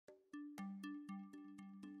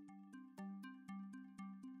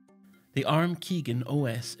The ARM Kigen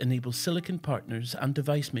OS enables silicon partners and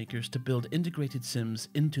device makers to build integrated SIMs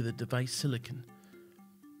into the device silicon.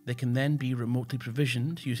 They can then be remotely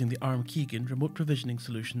provisioned using the ARM Kigen remote provisioning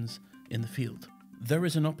solutions in the field. There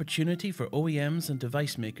is an opportunity for OEMs and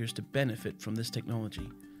device makers to benefit from this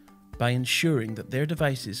technology by ensuring that their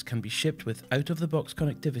devices can be shipped with out-of-the-box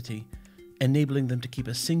connectivity, enabling them to keep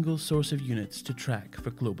a single source of units to track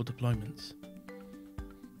for global deployments.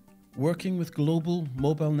 Working with global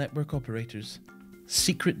mobile network operators,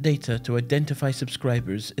 secret data to identify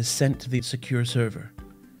subscribers is sent to the secure server.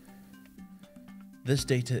 This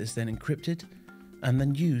data is then encrypted and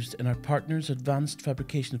then used in our partners' advanced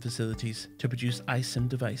fabrication facilities to produce iSIM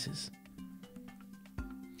devices.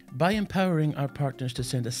 By empowering our partners to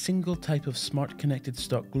send a single type of smart connected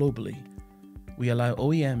stock globally, we allow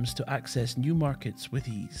OEMs to access new markets with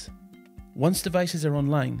ease. Once devices are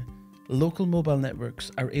online, local mobile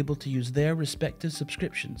networks are able to use their respective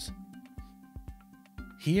subscriptions.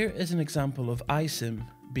 Here is an example of iSIM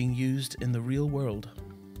being used in the real world.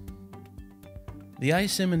 The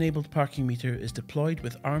iSIM-enabled parking meter is deployed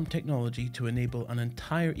with ARM technology to enable an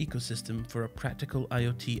entire ecosystem for a practical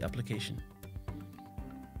IoT application.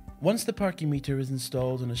 Once the parking meter is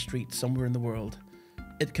installed on a street somewhere in the world,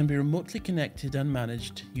 it can be remotely connected and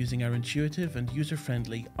managed using our intuitive and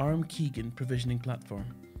user-friendly ARM Kigen provisioning platform.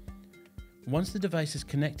 Once the device is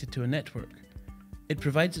connected to a network, it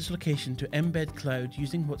provides its location to embed cloud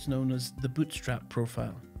using what's known as the bootstrap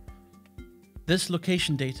profile. This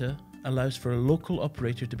location data allows for a local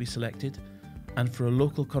operator to be selected and for a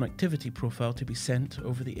local connectivity profile to be sent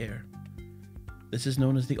over the air. This is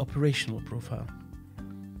known as the operational profile.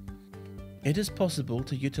 It is possible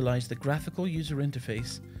to utilize the graphical user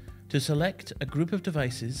interface to select a group of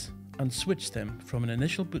devices and switch them from an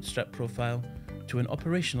initial bootstrap profile to an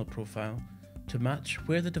operational profile to match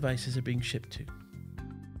where the devices are being shipped to.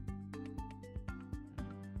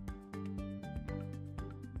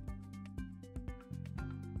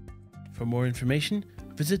 For more information,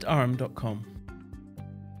 visit arm.com.